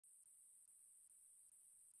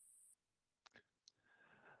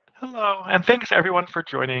Hello, and thanks everyone for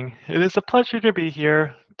joining. It is a pleasure to be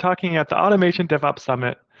here talking at the Automation DevOps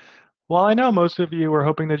Summit. While I know most of you are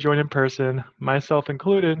hoping to join in person, myself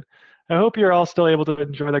included, I hope you're all still able to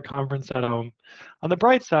enjoy the conference at home. On the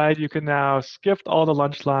bright side, you can now skip all the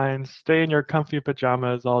lunch lines, stay in your comfy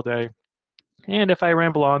pajamas all day, and if I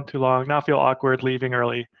ramble on too long, not feel awkward leaving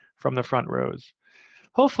early from the front rows.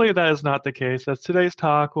 Hopefully that is not the case, as today's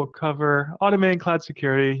talk will cover automating cloud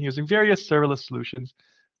security using various serverless solutions,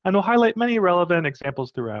 and will highlight many relevant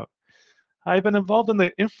examples throughout. I've been involved in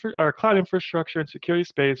the cloud infrastructure and security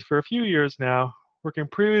space for a few years now, working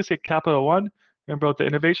previously at Capital One in both the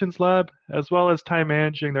Innovations Lab, as well as time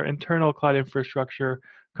managing their internal cloud infrastructure,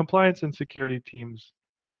 compliance, and security teams.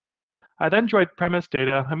 I then joined Premise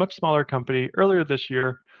Data, a much smaller company, earlier this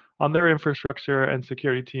year on their infrastructure and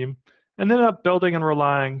security team, and ended up building and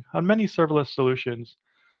relying on many serverless solutions.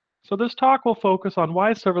 So this talk will focus on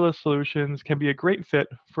why serverless solutions can be a great fit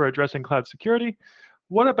for addressing cloud security,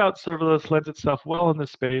 what about serverless lends itself well in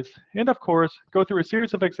this space, and of course, go through a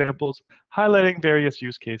series of examples highlighting various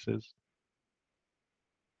use cases.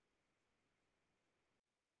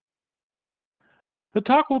 The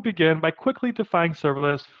talk will begin by quickly defining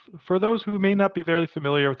serverless for those who may not be very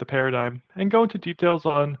familiar with the paradigm, and go into details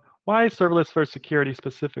on why serverless for security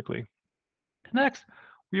specifically. Next,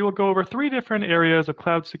 we will go over three different areas of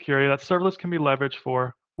cloud security that serverless can be leveraged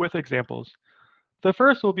for with examples. The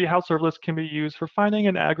first will be how serverless can be used for finding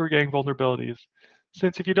and aggregating vulnerabilities,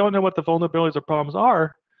 since if you don't know what the vulnerabilities or problems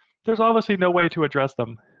are, there's obviously no way to address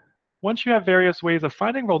them. Once you have various ways of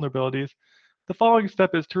finding vulnerabilities, the following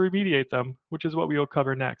step is to remediate them, which is what we will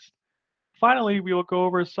cover next. Finally, we will go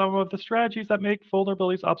over some of the strategies that make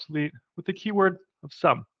vulnerabilities obsolete with the keyword of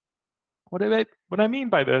some. What I mean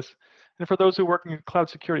by this, and for those who work in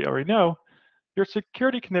cloud security already know, your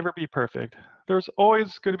security can never be perfect. There's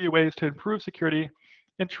always going to be ways to improve security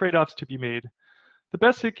and trade-offs to be made. The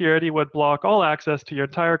best security would block all access to your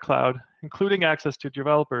entire cloud, including access to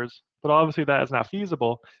developers, but obviously that is not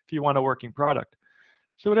feasible if you want a working product.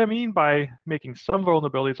 So what I mean by making some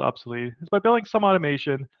vulnerabilities obsolete is by building some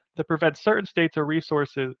automation that prevents certain states or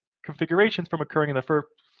resources configurations from occurring in the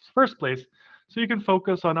first place, so you can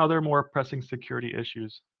focus on other more pressing security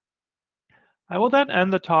issues. I will then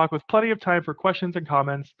end the talk with plenty of time for questions and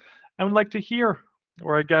comments, and would like to hear,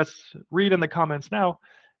 or I guess read in the comments now,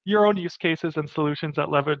 your own use cases and solutions that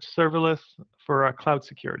leverage serverless for cloud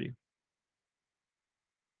security.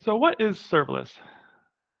 So what is serverless?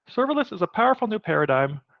 Serverless is a powerful new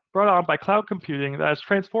paradigm brought on by cloud computing that is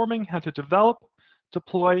transforming how to develop,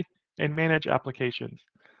 deploy, and manage applications.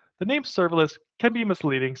 The name serverless can be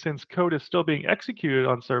misleading since code is still being executed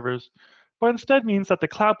on servers, but instead means that the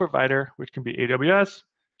cloud provider, which can be AWS,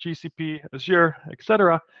 GCP, Azure,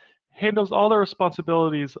 etc., handles all the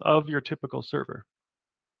responsibilities of your typical server.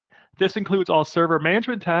 This includes all server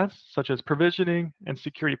management tasks, such as provisioning and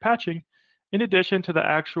security patching, in addition to the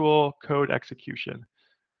actual code execution.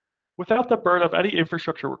 Without the burden of any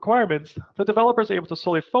infrastructure requirements, the developer is able to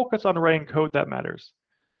solely focus on writing code that matters.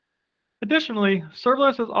 Additionally,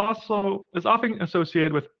 serverless is often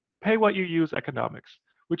associated with pay what you use economics,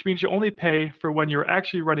 which means you only pay for when you're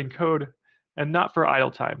actually running code and not for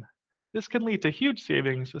idle time. This can lead to huge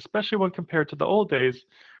savings, especially when compared to the old days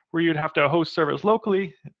where you'd have to host servers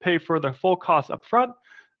locally, pay for the full cost upfront,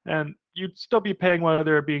 and you'd still be paying whether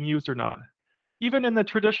they're being used or not. Even in the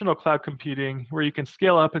traditional cloud computing, where you can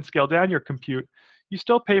scale up and scale down your compute, you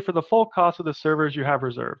still pay for the full cost of the servers you have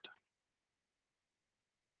reserved.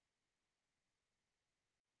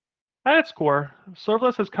 At its core,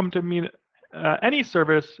 serverless has come to mean any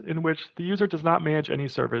service in which the user does not manage any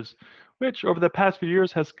service, which over the past few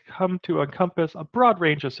years has come to encompass a broad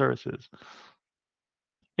range of services.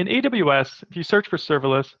 In AWS, if you search for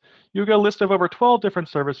serverless, you'll get a list of over 12 different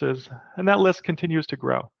services, and that list continues to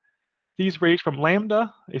grow. These range from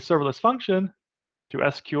Lambda, a serverless function, to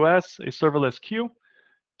SQS, a serverless queue,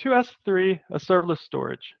 to S3, a serverless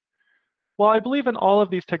storage. While I believe in all of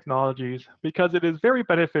these technologies because it is very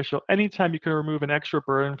beneficial anytime you can remove an extra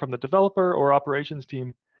burden from the developer or operations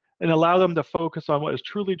team and allow them to focus on what is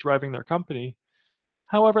truly driving their company.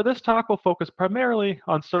 However, this talk will focus primarily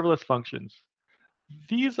on serverless functions.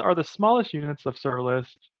 These are the smallest units of serverless,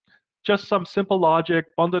 just some simple logic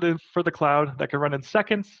bundled in for the cloud that can run in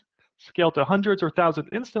seconds, scale to hundreds or thousands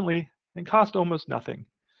instantly, and cost almost nothing.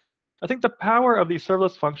 I think the power of these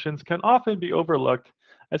serverless functions can often be overlooked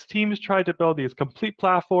as teams try to build these complete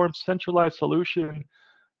platform, centralized solution,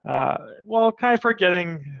 while kind of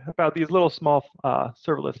forgetting about these little small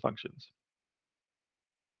serverless functions.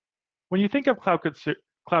 When you think of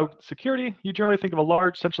cloud security, you generally think of a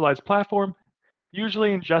large centralized platform.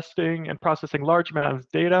 usually ingesting and processing large amounts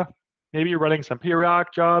of data, maybe running some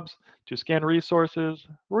periodic jobs to scan resources,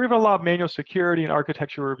 or even a lot of manual security and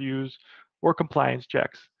architecture reviews or compliance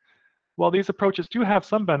checks. While these approaches do have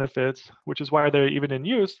some benefits, which is why they're even in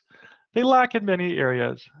use, they lack in many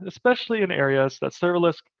areas, especially in areas that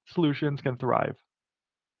serverless solutions can thrive.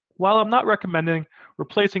 While I'm not recommending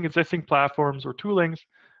replacing existing platforms or toolings,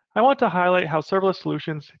 I want to highlight how serverless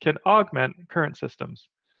solutions can augment current systems.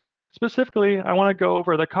 Specifically, I want to go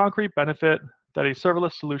over the concrete benefit that a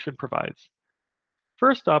serverless solution provides.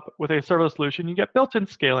 First up, with a serverless solution, you get built-in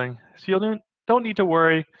scaling, so you don't need to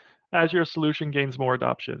worry as your solution gains more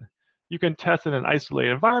adoption. You can test in an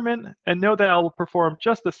isolated environment and know that it will perform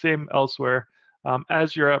just the same elsewhere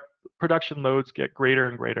as your production loads get greater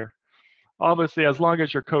and greater. Obviously, as long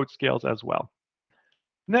as your code scales as well.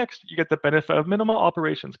 Next, you get the benefit of minimal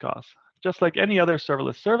operations costs. Just like any other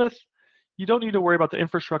serverless service, you don't need to worry about the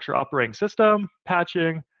infrastructure operating system,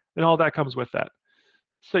 patching, and all that comes with that.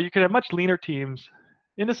 So you can have much leaner teams.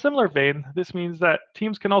 In a similar vein, this means that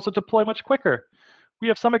teams can also deploy much quicker. We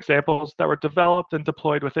have some examples that were developed and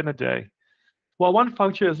deployed within a day. While one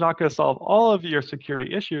function is not going to solve all of your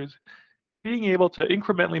security issues, being able to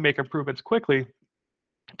incrementally make improvements quickly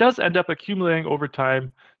does end up accumulating over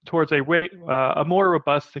time towards a more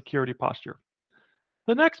robust security posture.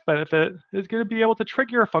 The next benefit is going to be able to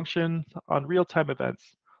trigger your functions on real-time events.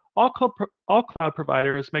 All cloud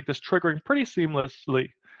providers make this triggering pretty seamlessly,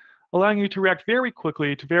 allowing you to react very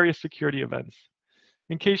quickly to various security events.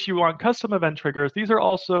 In case you want custom event triggers, these are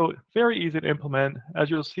also very easy to implement, as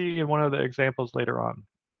you'll see in one of the examples later on.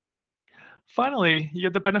 Finally, you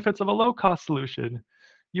get the benefits of a low-cost solution.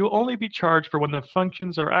 You will only be charged for when the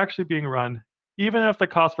functions are actually being run, even if the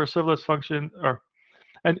cost for serverless function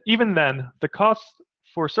and even then, the cost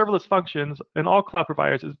for serverless functions in all cloud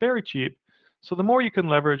providers is very cheap, so the more you can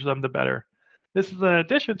leverage them, the better. This is in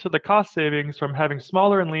addition to the cost savings from having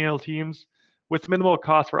smaller and leaner teams with minimal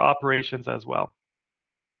cost for operations as well.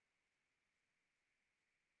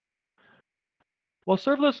 While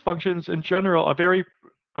serverless functions in general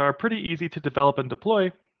are pretty easy to develop and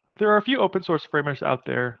deploy, there are a few open source frameworks out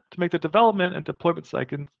there to make the development and deployment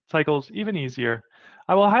cycles even easier.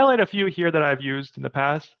 I will highlight a few here that I've used in the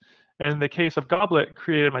past, and in the case of Goblet,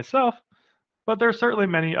 created myself, but there are certainly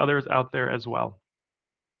many others out there as well.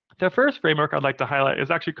 The first framework I'd like to highlight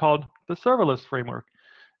is actually called the serverless framework.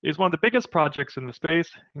 It is one of the biggest projects in the space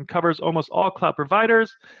and covers almost all cloud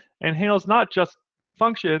providers and handles not just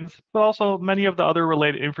functions, but also many of the other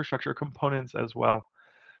related infrastructure components as well.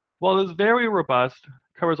 While it is very robust,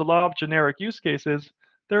 covers a lot of generic use cases,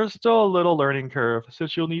 there is still a little learning curve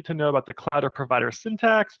since you'll need to know about the cloud or provider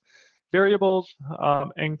syntax, variables,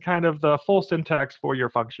 and kind of the full syntax for your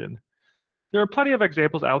function. There are plenty of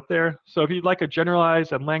examples out there, so if you'd like a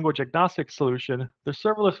generalized and language agnostic solution, the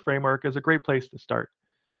serverless framework is a great place to start.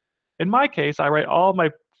 In my case, I write all my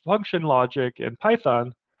function logic in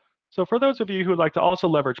Python, so for those of you who would like to also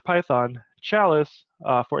leverage Python, Chalice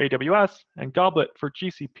for AWS and Goblet for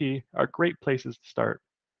GCP are great places to start.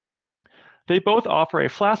 They both offer a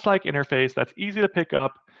Flask-like interface that's easy to pick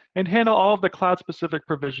up and handle all of the cloud-specific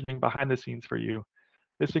provisioning behind the scenes for you.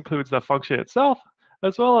 This includes the function itself,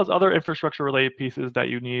 as well as other infrastructure-related pieces that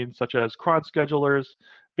you need, such as cron schedulers,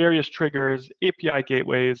 various triggers, API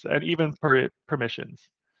gateways, and even permissions.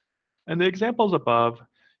 In the examples above,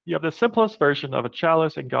 you have the simplest version of a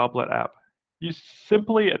Chalice and Goblet app. You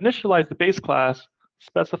simply initialize the base class,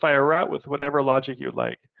 specify a route with whatever logic you'd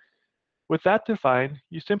like. With that defined,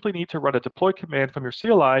 you simply need to run a deploy command from your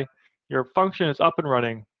CLI. Your function is up and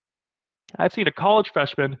running. I've seen a college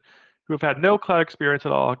freshman who have had no cloud experience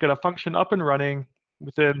at all get a function up and running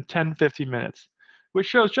within 10-15 minutes, which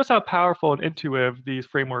shows just how powerful and intuitive these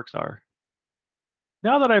frameworks are.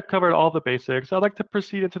 Now that I've covered all the basics, I'd like to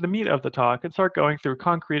proceed into the meat of the talk and start going through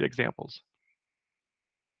concrete examples.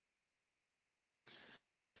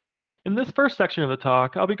 In this first section of the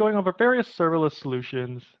talk, I'll be going over various serverless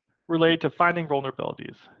solutions related to finding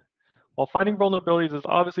vulnerabilities. While finding vulnerabilities is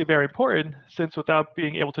obviously very important, since without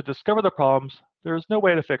being able to discover the problems, there is no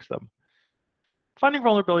way to fix them. Finding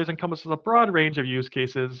vulnerabilities encompasses a broad range of use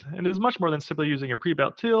cases and is much more than simply using a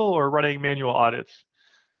pre-built tool or running manual audits.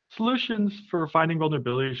 Solutions for finding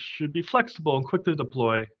vulnerabilities should be flexible and quick to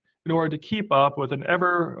deploy in order to keep up with an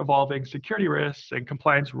ever-evolving security risks and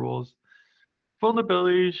compliance rules.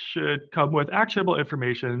 Vulnerabilities should come with actionable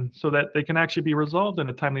information so that they can actually be resolved in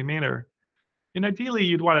a timely manner. And ideally,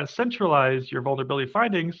 you'd want to centralize your vulnerability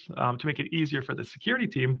findings to make it easier for the security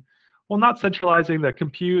team, while not centralizing the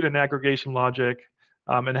compute and aggregation logic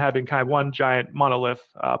and having kind of one giant monolith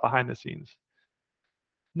behind the scenes.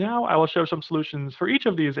 Now I will show some solutions for each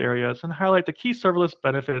of these areas and highlight the key serverless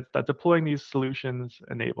benefits that deploying these solutions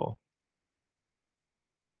enable.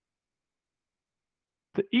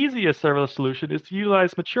 The easiest serverless solution is to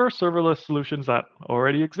utilize mature serverless solutions that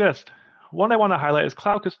already exist. One I want to highlight is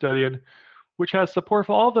Cloud Custodian, which has support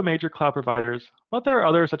for all the major cloud providers, but there are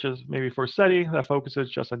others such as maybe Forseti that focuses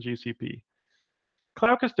just on GCP.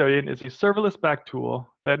 Cloud Custodian is a serverless-backed tool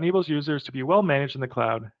that enables users to be well managed in the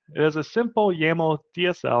cloud. It has a simple YAML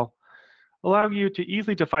DSL, allowing you to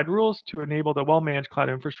easily define rules to enable the well-managed cloud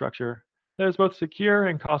infrastructure that is both secure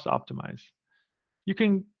and cost optimized. You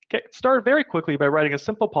can get started very quickly by writing a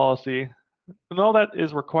simple policy, and all that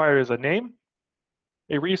is required is a name,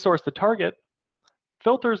 a resource to target,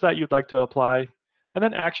 filters that you'd like to apply, and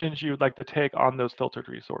then actions you'd like to take on those filtered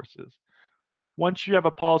resources. Once you have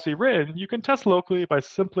a policy written, you can test locally by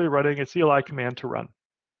simply running a CLI command to run.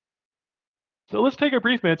 So let's take a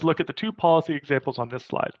brief minute to look at the two policy examples on this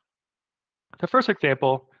slide. The first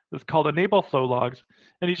example is called enable flow logs,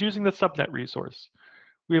 and he's using the subnet resource.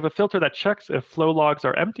 We have a filter that checks if flow logs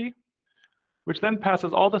are empty, which then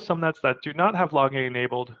passes all the subnets that do not have logging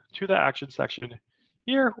enabled to the action section.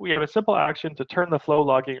 Here, we have a simple action to turn the flow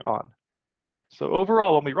logging on. So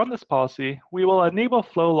overall, when we run this policy, we will enable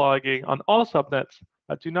flow logging on all subnets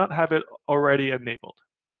that do not have it already enabled.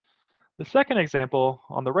 The second example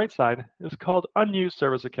on the right side is called unused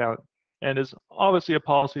service account and is obviously a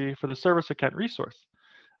policy for the service account resource.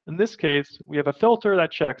 In this case, we have a filter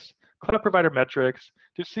that checks cloud provider metrics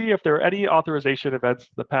to see if there are any authorization events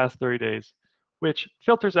the past 30 days, which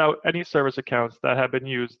filters out any service accounts that have been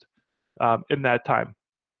used in that time.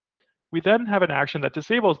 We then have an action that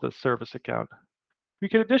disables the service account. We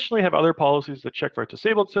can additionally have other policies that check for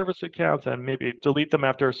disabled service accounts and maybe delete them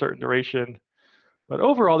after a certain duration. But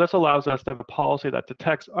overall, this allows us to have a policy that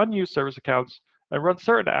detects unused service accounts and runs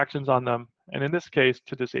certain actions on them, and in this case,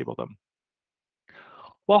 to disable them.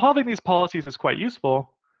 While having these policies is quite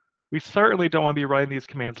useful, we certainly don't want to be running these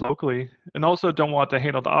commands locally, and also don't want to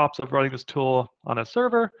handle the ops of running this tool on a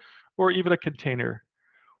server or even a container.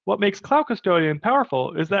 What makes Cloud Custodian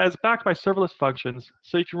powerful is that it's backed by serverless functions,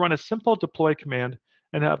 so you can run a simple deploy command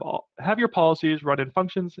and have your policies run in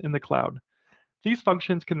functions in the cloud. These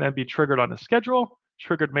functions can then be triggered on a schedule,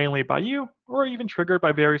 triggered mainly by you, or even triggered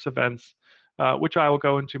by various events, which I will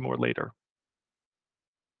go into more later.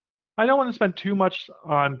 I don't want to spend too much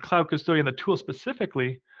on Cloud Custodian, the tool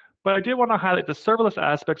specifically, but I did want to highlight the serverless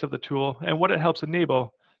aspects of the tool and what it helps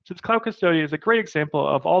enable, since Cloud Custodian is a great example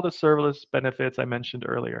of all the serverless benefits I mentioned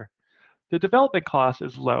earlier. The development cost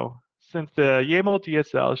is low, since the YAML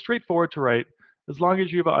DSL is straightforward to write, as long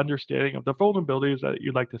as you have an understanding of the vulnerabilities that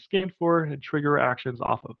you'd like to scan for and trigger actions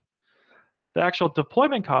off of. The actual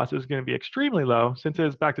deployment cost is going to be extremely low, since it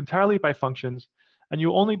is backed entirely by functions, and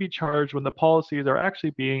you'll only be charged when the policies are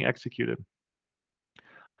actually being executed.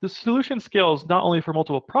 The solution scales not only for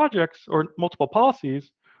multiple projects or multiple policies,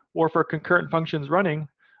 or for concurrent functions running,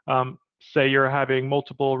 say you're having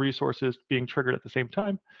multiple resources being triggered at the same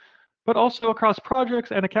time, but also across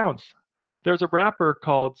projects and accounts. There's a wrapper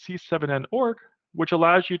called C7N.org, which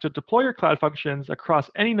allows you to deploy your cloud functions across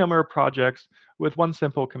any number of projects with one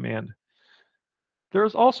simple command.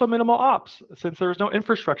 There's also minimal ops, since there's no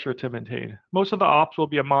infrastructure to maintain. Most of the ops will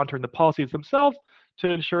be monitoring the policies themselves to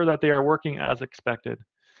ensure that they are working as expected.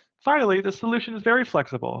 Finally, the solution is very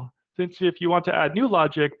flexible, since if you want to add new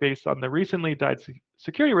logic based on the recently died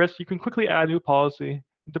security risk, you can quickly add new policy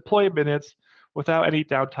and deploy in minutes without any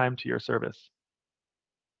downtime to your service.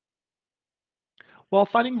 While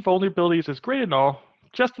finding vulnerabilities is great and all,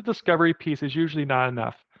 just the discovery piece is usually not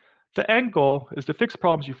enough. The end goal is to fix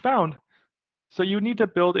problems you found, so you need to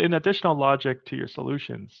build in additional logic to your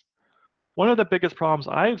solutions. One of the biggest problems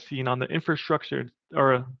I've seen on the infrastructure,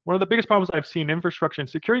 or one of the biggest problems I've seen infrastructure and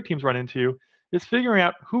security teams run into is figuring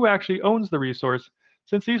out who actually owns the resource,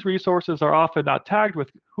 since these resources are often not tagged with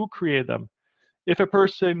who created them. If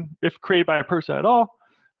created by a person at all,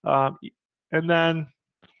 and then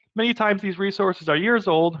many times these resources are years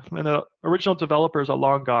old and the original developers are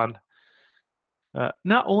long gone.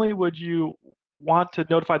 Not only would you want to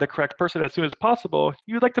notify the correct person as soon as possible,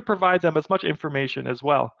 you'd like to provide them as much information as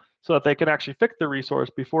well, so that they can actually fix the resource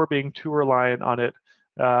before being too reliant on it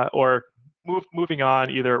or moving on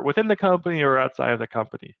either within the company or outside of the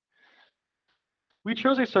company. We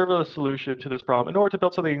chose a serverless solution to this problem in order to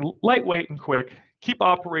build something lightweight and quick, keep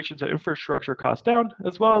operations and infrastructure costs down,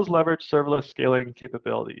 as well as leverage serverless scaling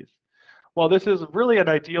capabilities. While this is really an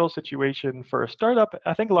ideal situation for a startup,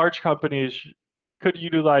 I think large companies could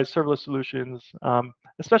utilize serverless solutions,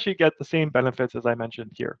 especially get the same benefits as I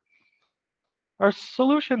mentioned here. Our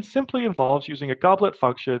solution simply involves using a goblet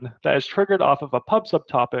function that is triggered off of a pub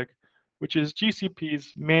subtopic, which is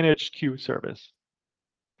GCP's managed queue service.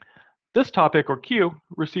 This topic, or queue,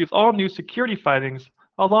 receives all new security findings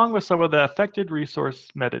along with some of the affected resource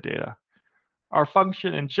metadata. Our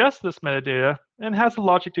function ingests this metadata and has the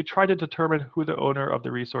logic to try to determine who the owner of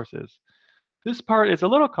the resource is. This part is a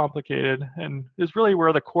little complicated and is really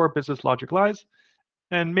where the core business logic lies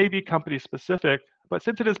and may be company specific, but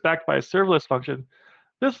since it is backed by a serverless function,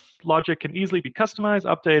 this logic can easily be customized,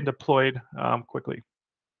 updated, and deployed quickly.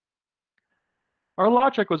 Our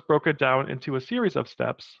logic was broken down into a series of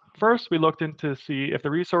steps. First, we looked into see if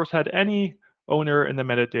the resource had any owner in the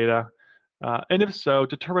metadata, and if so,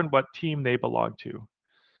 determine what team they belong to.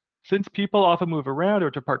 Since people often move around or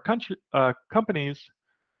depart companies,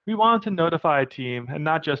 we wanted to notify a team and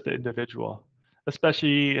not just the individual.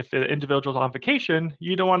 Especially if the individual's on vacation,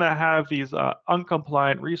 you don't want to have these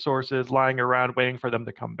uncompliant resources lying around waiting for them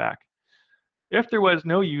to come back. If there was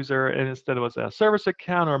no user and instead it was a service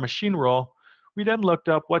account or a machine role, we then looked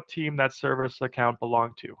up what team that service account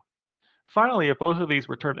belonged to. Finally, if both of these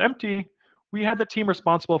returned empty, we had the team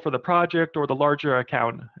responsible for the project or the larger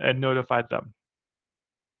account and notified them.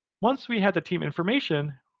 Once we had the team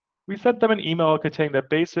information, we sent them an email containing the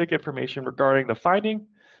basic information regarding the finding,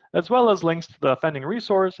 as well as links to the offending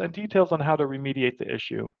resource and details on how to remediate the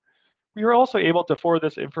issue. We were also able to forward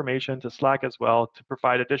this information to Slack as well to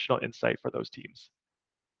provide additional insight for those teams.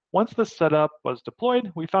 Once the setup was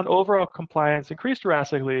deployed, we found overall compliance increased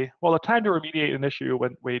drastically, while the time to remediate an issue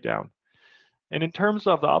went way down. And in terms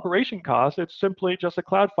of the operation cost, it's simply just a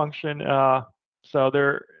cloud function. So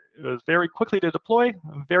it was very quickly to deploy,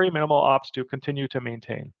 very minimal ops to continue to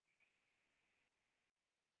maintain.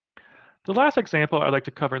 The last example I'd like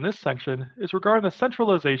to cover in this section is regarding the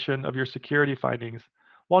centralization of your security findings,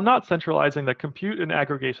 while not centralizing the compute and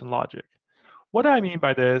aggregation logic. What I mean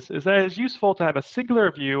by this is that it's useful to have a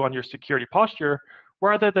singular view on your security posture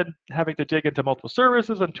rather than having to dig into multiple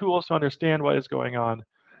services and tools to understand what is going on.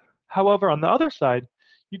 However, on the other side,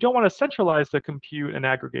 you don't want to centralize the compute and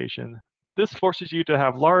aggregation. This forces you to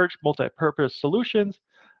have large multi-purpose solutions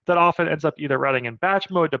that often ends up either running in batch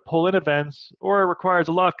mode to pull in events, or it requires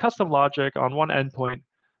a lot of custom logic on one endpoint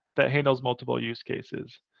that handles multiple use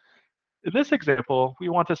cases. In this example, we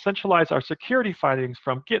want to centralize our security findings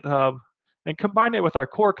from GitHub and combine it with our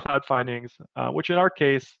core cloud findings, which in our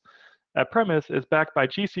case, at premise, is backed by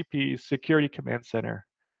GCP's Security Command Center.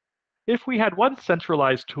 If we had one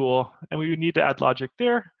centralized tool and we would need to add logic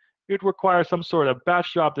there, it would require some sort of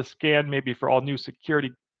batch job to scan maybe for all new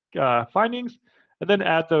security findings, and then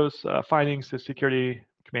add those findings to Security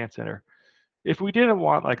Command Center. If we didn't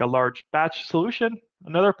want like a large batch solution,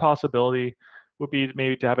 another possibility would be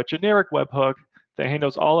maybe to have a generic webhook that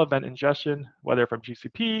handles all event ingestion, whether from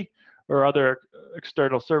GCP or other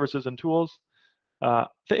external services and tools. The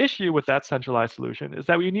issue with that centralized solution is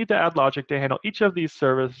that we need to add logic to handle each of these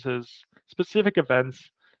services' specific events,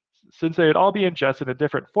 since they would all be ingested in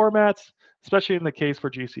different formats, especially in the case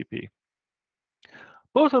for GCP.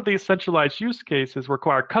 Both of these centralized use cases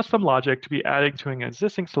require custom logic to be added to an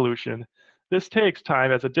existing solution. This takes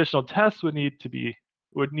time as additional tests would need to be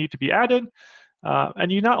added,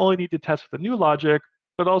 and you not only need to test with the new logic,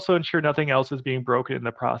 but also ensure nothing else is being broken in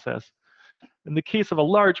the process. In the case of a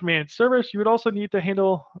large managed service, you would also need to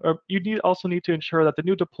handle, or also need to ensure that the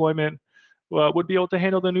new deployment would be able to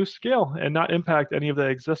handle the new scale and not impact any of the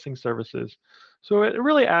existing services. So it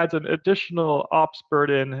really adds an additional ops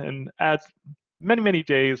burden and adds many, many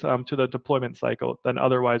days to the deployment cycle than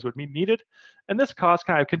otherwise would be needed. And this cost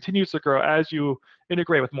kind of continues to grow as you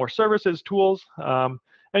integrate with more services, tools, and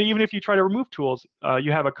even if you try to remove tools,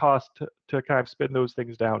 you have a cost to kind of spin those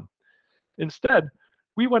things down. Instead,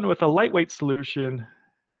 we went with a lightweight solution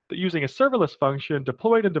that using a serverless function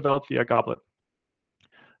deployed and developed via Goblet.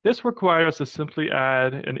 This requires us to simply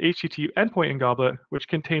add an HTTP endpoint in Goblet, which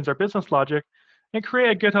contains our business logic, and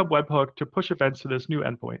create a GitHub webhook to push events to this new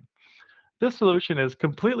endpoint. This solution is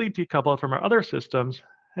completely decoupled from our other systems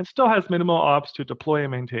and still has minimal ops to deploy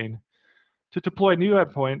and maintain. To deploy a new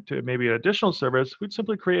endpoint to maybe an additional service, we'd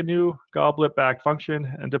simply create a new Goblet-backed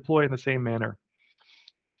function and deploy in the same manner.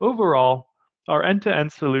 Overall, our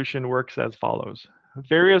end-to-end solution works as follows.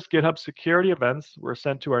 Various GitHub security events were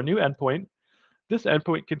sent to our new endpoint. This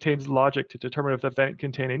endpoint contains logic to determine if the event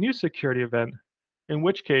contained a new security event, in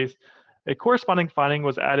which case a corresponding finding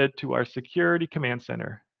was added to our Security Command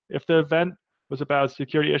Center. If the event was about a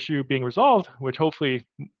security issue being resolved, which hopefully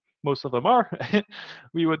most of them are,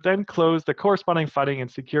 we would then close the corresponding finding in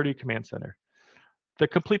Security Command Center. The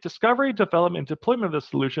complete discovery, development, and deployment of the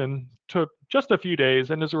solution took just a few days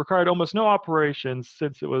and has required almost no operations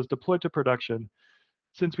since it was deployed to production,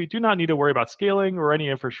 since we do not need to worry about scaling or any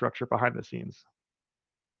infrastructure behind the scenes.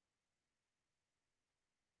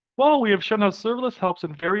 While we have shown how serverless helps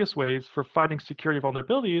in various ways for finding security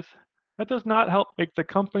vulnerabilities, that does not help make the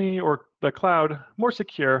company or the cloud more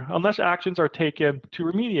secure unless actions are taken to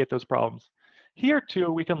remediate those problems. Here,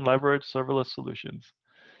 too, we can leverage serverless solutions.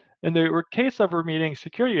 In the case of remediating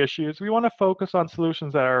security issues, we want to focus on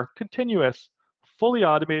solutions that are continuous, fully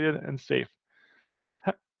automated, and safe.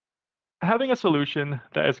 Ha- Having a solution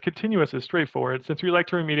that is continuous is straightforward since we like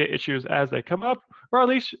to remediate issues as they come up, or at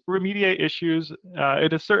least remediate issues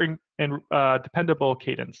in a certain and dependable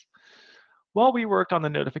cadence. While we worked on the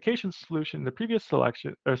notification solution in the previous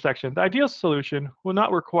section, the ideal solution will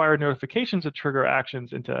not require notifications to trigger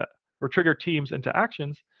actions into or trigger teams into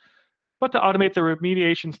actions, but to automate the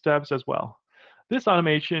remediation steps as well. This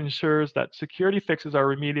automation ensures that security fixes are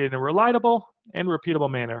remediated in a reliable and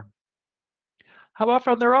repeatable manner.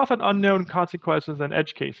 However, there are often unknown consequences and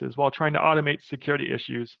edge cases while trying to automate security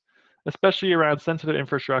issues, especially around sensitive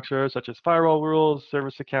infrastructure such as firewall rules,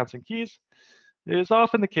 service accounts, and keys. It is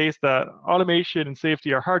often the case that automation and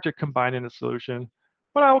safety are hard to combine in a solution,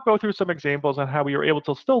 but I will go through some examples on how we are able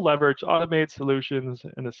to still leverage automated solutions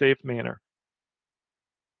in a safe manner.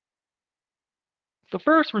 The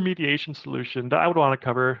first remediation solution that I would want to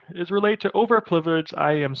cover is related to overprivileged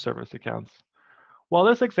IAM service accounts. While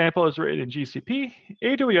this example is written in GCP,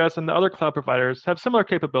 AWS and the other cloud providers have similar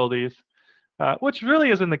capabilities, which really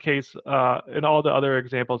isn't the case in all the other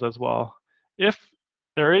examples as well. If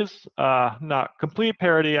there is not complete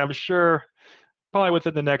parity, I'm sure probably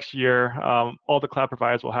within the next year, all the cloud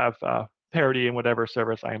providers will have parity in whatever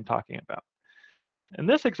service I am talking about. In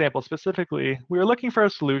this example specifically, we are looking for a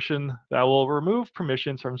solution that will remove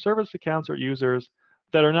permissions from service accounts or users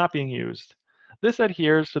that are not being used. This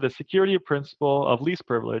adheres to the security principle of least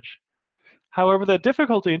privilege. However, the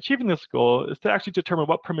difficulty in achieving this goal is to actually determine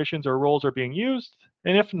what permissions or roles are being used,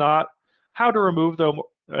 and if not, how to remove them,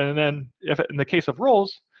 and then if in the case of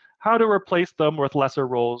roles, how to replace them with lesser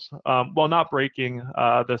roles while not breaking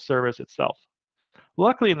the service itself.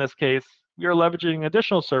 Luckily, in this case, we are leveraging an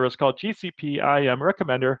additional service called GCP IAM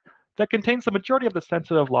Recommender that contains the majority of the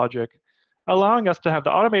sensitive logic, allowing us to have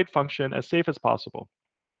the automated function as safe as possible.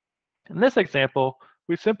 In this example,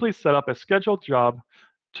 we simply set up a scheduled job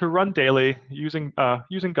to run daily using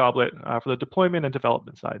Goblet for the deployment and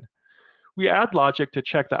development side. We add logic to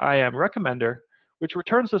check the IAM Recommender, which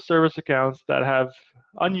returns the service accounts that have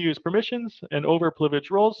unused permissions and overprivileged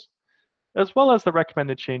roles, as well as the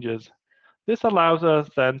recommended changes. This allows us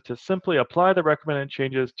then to simply apply the recommended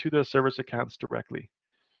changes to the service accounts directly.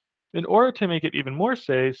 In order to make it even more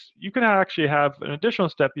safe, you can actually have an additional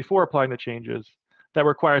step before applying the changes that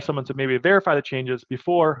requires someone to maybe verify the changes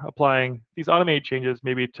before applying these automated changes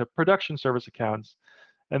maybe to production service accounts.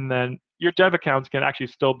 And then your dev accounts can actually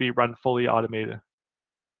still be run fully automated.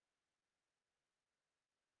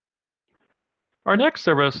 Our next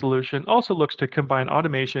serverless solution also looks to combine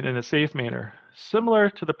automation in a safe manner. Similar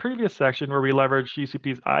to the previous section where we leveraged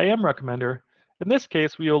GCP's IAM recommender, in this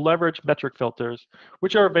case, we will leverage metric filters,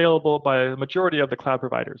 which are available by the majority of the cloud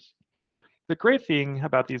providers. The great thing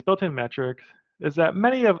about these built-in metrics is that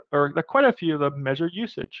quite a few of them measure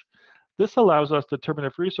usage. This allows us to determine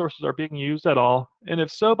if resources are being used at all, and if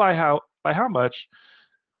so, by how much.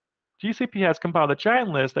 GCP has compiled a giant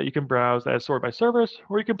list that you can browse that is sorted by service,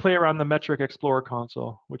 or you can play around the metric explorer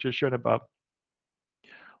console, which is shown above.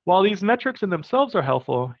 While these metrics in themselves are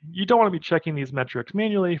helpful, you don't want to be checking these metrics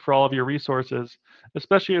manually for all of your resources,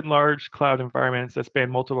 especially in large cloud environments that span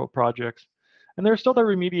multiple projects. And there's still the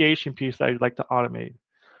remediation piece that I'd like to automate.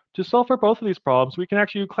 To solve for both of these problems, we can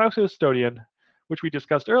actually use Cloud Custodian, which we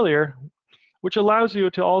discussed earlier, which allows you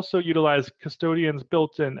to also utilize Custodian's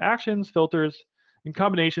built-in actions, filters, in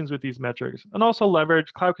combinations with these metrics, and also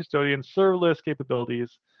leverage Cloud Custodian's serverless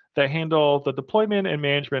capabilities that handle the deployment and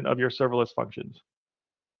management of your serverless functions.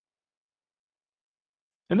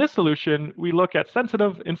 In this solution, we look at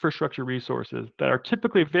sensitive infrastructure resources that are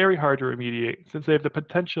typically very hard to remediate since they have the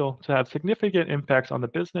potential to have significant impacts on the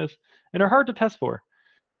business and are hard to test for.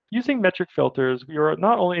 Using metric filters, we are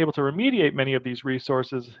not only able to remediate many of these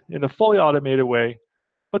resources in a fully automated way,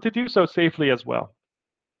 but to do so safely as well.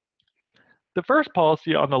 The first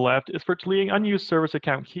policy on the left is for deleting unused service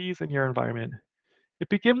account keys in your environment. It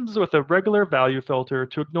begins with a regular value filter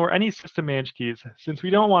to ignore any system managed keys since we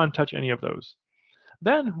don't want to touch any of those.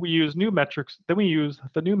 Then we use the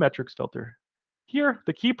new metrics filter. Here,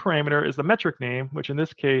 the key parameter is the metric name, which in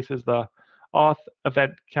this case is the auth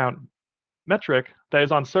event count metric that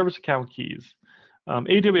is on service account keys.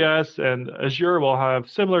 AWS and Azure will have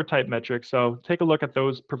similar type metrics, so take a look at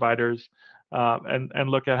those providers and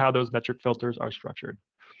look at how those metric filters are structured.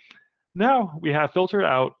 Now we have filtered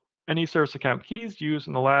out any service account keys used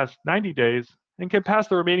in the last 90 days and can pass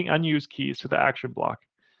the remaining unused keys to the action block.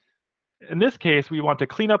 In this case, we want to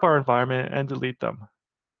clean up our environment and delete them.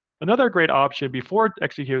 Another great option before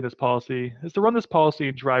executing this policy is to run this policy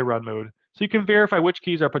in dry run mode, so you can verify which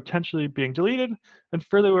keys are potentially being deleted and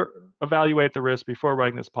further evaluate the risk before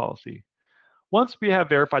running this policy. Once we have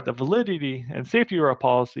verified the validity and safety of our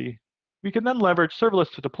policy, we can then leverage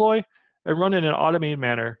serverless to deploy and run in an automated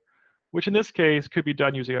manner, which in this case could be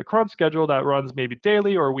done using a cron schedule that runs maybe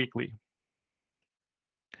daily or weekly.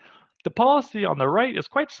 The policy on the right is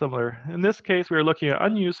quite similar. In this case, we are looking at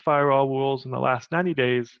unused firewall rules in the last 90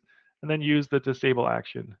 days and then use the disable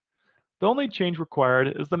action. The only change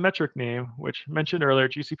required is the metric name, which mentioned earlier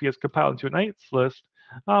GCP has compiled into a nice list,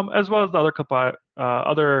 as well as the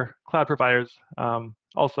other cloud providers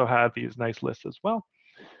also have these nice lists as well.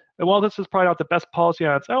 And while this is probably not the best policy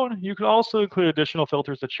on its own, you could also include additional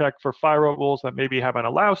filters to check for firewall rules that maybe have an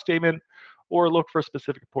allow statement or look for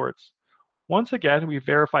specific ports. Once again, we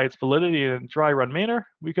verify its validity in a dry run manner,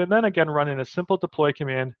 we can then again run in a simple deploy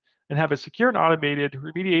command and have a secure and automated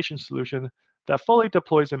remediation solution that fully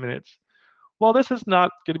deploys in minutes. While this is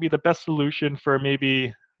not going to be the best solution for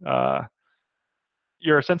maybe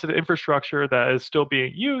your sensitive infrastructure that is still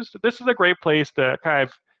being used, this is a great place to kind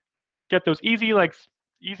of get those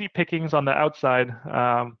easy pickings on the outside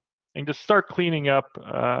and just start cleaning up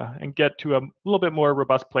and get to a little bit more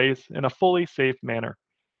robust place in a fully safe manner.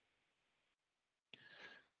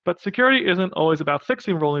 But security isn't always about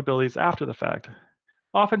fixing vulnerabilities after the fact.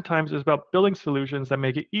 Oftentimes, it's about building solutions that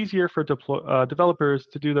make it easier for developers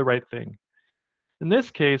to do the right thing. In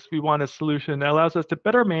this case, we want a solution that allows us to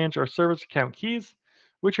better manage our service account keys,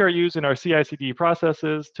 which are used in our CI/CD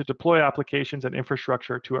processes to deploy applications and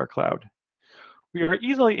infrastructure to our cloud. We are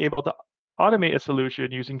easily able to automate a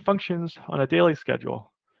solution using functions on a daily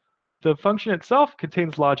schedule. The function itself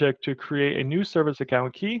contains logic to create a new service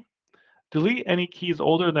account key, delete any keys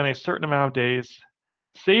older than a certain amount of days,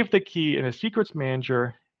 save the key in a secrets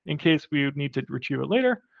manager in case we would need to retrieve it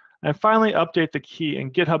later, and finally update the key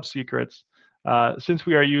in GitHub secrets since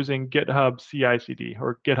we are using GitHub CI/CD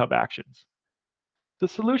or GitHub Actions. The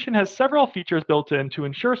solution has several features built in to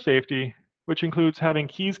ensure safety, which includes having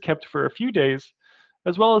keys kept for a few days,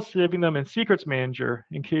 as well as saving them in Secrets Manager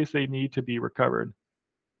in case they need to be recovered.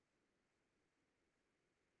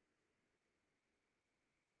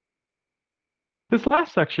 This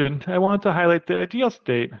last section, I want to highlight the ideal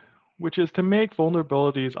state, which is to make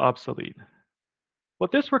vulnerabilities obsolete.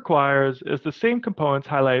 What this requires is the same components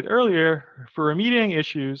highlighted earlier for remediating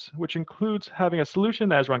issues, which includes having a solution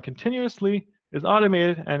that is run continuously, is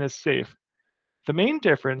automated, and is safe. The main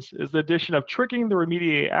difference is the addition of triggering the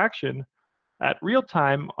remediate action at real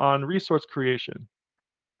time on resource creation.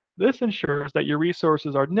 This ensures that your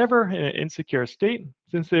resources are never in an insecure state,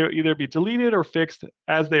 since they will either be deleted or fixed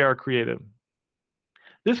as they are created.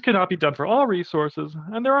 This cannot be done for all resources,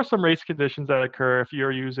 and there are some race conditions that occur if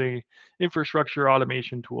you're using infrastructure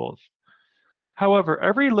automation tools. However,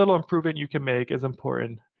 every little improvement you can make is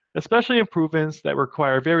important, especially improvements that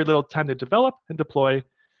require very little time to develop and deploy,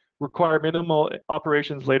 require minimal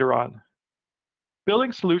operations later on.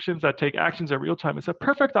 Building solutions that take actions at real time is a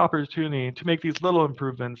perfect opportunity to make these little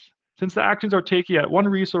improvements. Since the actions are taken at one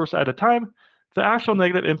resource at a time, the actual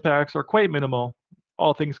negative impacts are quite minimal,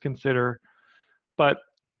 all things considered. But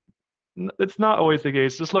it's not always the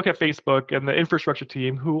case. Just look at Facebook and the infrastructure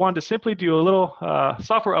team who wanted to simply do a little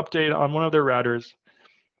software update on one of their routers.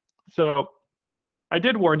 So I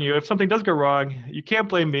did warn you, if something does go wrong, you can't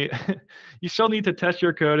blame me. You still need to test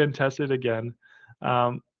your code and test it again.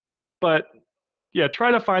 But yeah,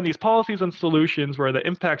 try to find these policies and solutions where the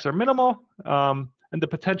impacts are minimal and the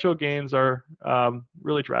potential gains are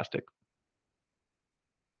really drastic.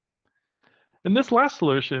 In this last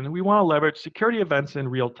solution, we want to leverage security events in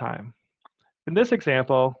real time. In this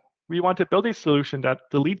example, we want to build a solution that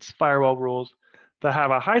deletes firewall rules that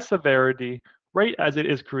have a high severity right as it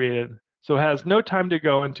is created. So it has no time to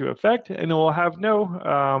go into effect, and it will have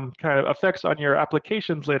no kind of effects on your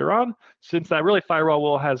applications later on, since that really firewall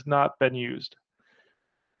rule has not been used.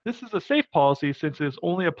 This is a safe policy since it is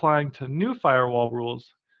only applying to new firewall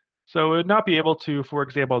rules. So it would not be able to, for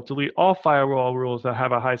example, delete all firewall rules that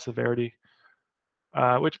have a high severity,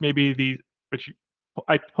 which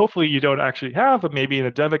hopefully you don't actually have, but maybe in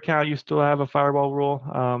a dev account you still have a firewall rule.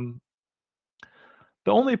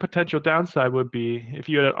 The only potential downside would be if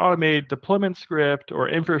you had an automated deployment script or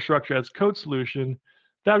infrastructure as code solution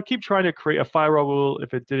that would keep trying to create a firewall rule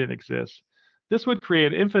if it didn't exist. This would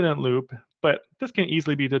create an infinite loop, but this can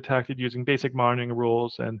easily be detected using basic monitoring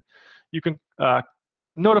rules, and you can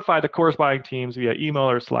notify the corresponding teams via email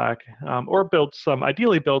or Slack, or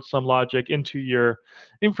ideally build some logic into your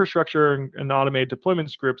infrastructure and automated deployment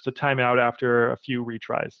scripts to time out after a few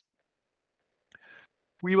retries.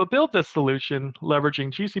 We will build this solution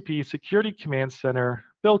leveraging GCP Security Command Center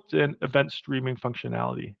built-in event streaming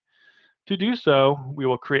functionality. To do so, we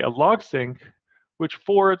will create a log sync, which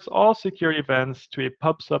forwards all security events to a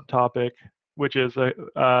pub subtopic, which is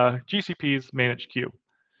GCP's managed queue.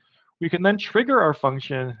 We can then trigger our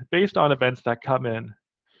function based on events that come in.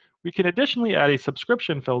 We can additionally add a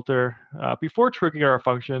subscription filter before triggering our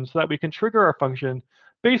function so that we can trigger our function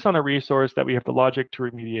based on a resource that we have the logic to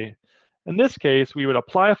remediate. In this case, we would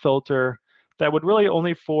apply a filter that would really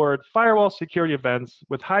only forward firewall security events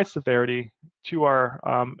with high severity to our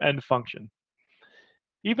end function.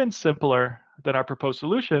 Even simpler than our proposed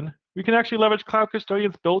solution, we can actually leverage Cloud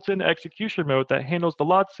Custodian's built-in execution mode that handles the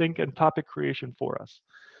log sync and topic creation for us,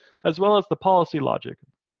 as well as the policy logic.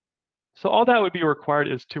 So all that would be required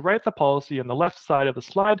is to write the policy on the left side of the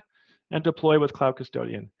slide and deploy with Cloud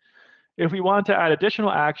Custodian. If we want to add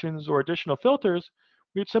additional actions or additional filters,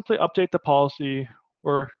 we'd simply update the policy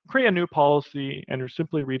or create a new policy and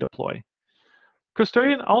simply redeploy.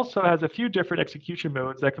 Custodian also has a few different execution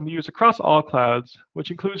modes that can be used across all clouds,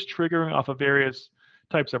 which includes triggering off of various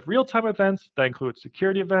types of real-time events that include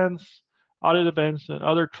security events, audit events, and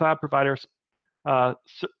other cloud providers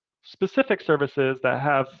specific services that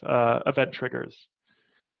have event triggers.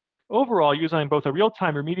 Overall, using both a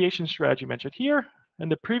real-time remediation strategy mentioned here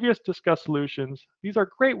and the previous discussed solutions, these are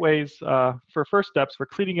great ways for first steps for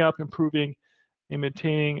cleaning up, improving, and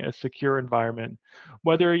maintaining a secure environment.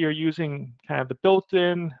 Whether you're using kind of the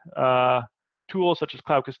built-in tools such as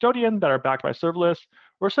Cloud Custodian that are backed by serverless,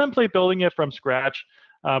 or simply building it from scratch,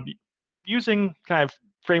 using kind of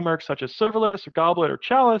frameworks such as serverless or Goblet or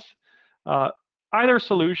Chalice, either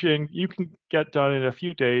solution you can get done in a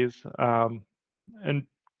few days and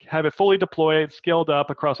have it fully deployed, scaled up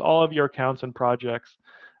across all of your accounts and projects,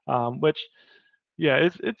 which, yeah,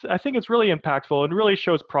 I think it's really impactful and really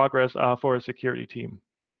shows progress for a security team.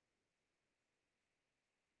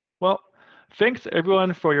 Well, thanks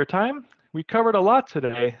everyone for your time. We covered a lot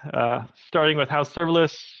today, starting with how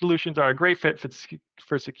serverless solutions are a great fit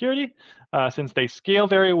for security, since they scale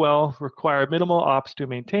very well, require minimal ops to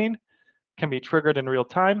maintain, can be triggered in real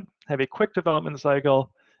time, have a quick development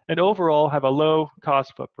cycle, and overall have a low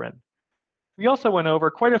cost footprint. We also went over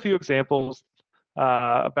quite a few examples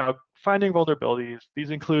about finding vulnerabilities. These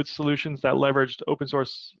include solutions that leveraged open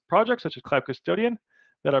source projects such as Cloud Custodian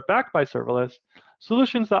that are backed by serverless,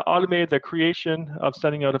 solutions that automated the creation of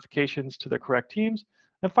sending notifications to the correct teams,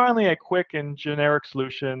 and finally, a quick and generic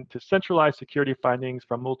solution to centralize security findings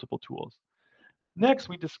from multiple tools. Next,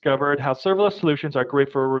 we discovered how serverless solutions are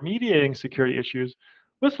great for remediating security issues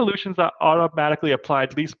with solutions that automatically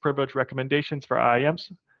applied least privilege recommendations for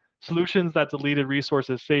IAMs, solutions that deleted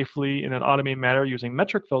resources safely in an automated manner using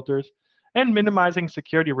metric filters, and minimizing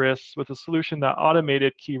security risks with a solution that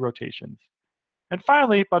automated key rotations. And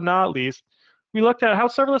finally, but not least, we looked at how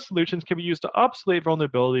serverless solutions can be used to obsolete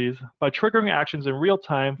vulnerabilities by triggering actions in real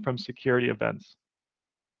time from security events.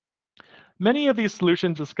 Many of these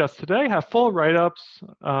solutions discussed today have full write-ups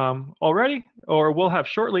already or will have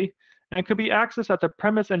shortly and can be accessed at the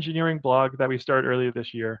Premise Engineering blog that we started earlier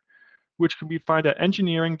this year, which can be found at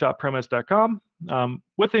engineering.premise.com.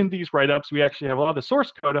 Within these write-ups, we actually have a lot of the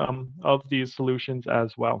source code of these solutions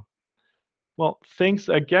as well. Well, thanks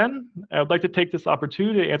again. I would like to take this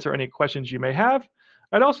opportunity to answer any questions you may have.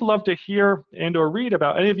 I'd also love to hear and or read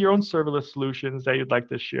about any of your own serverless solutions that you'd like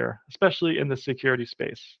to share, especially in the security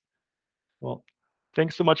space. Well,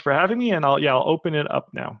 thanks so much for having me, and I'll open it up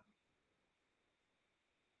now.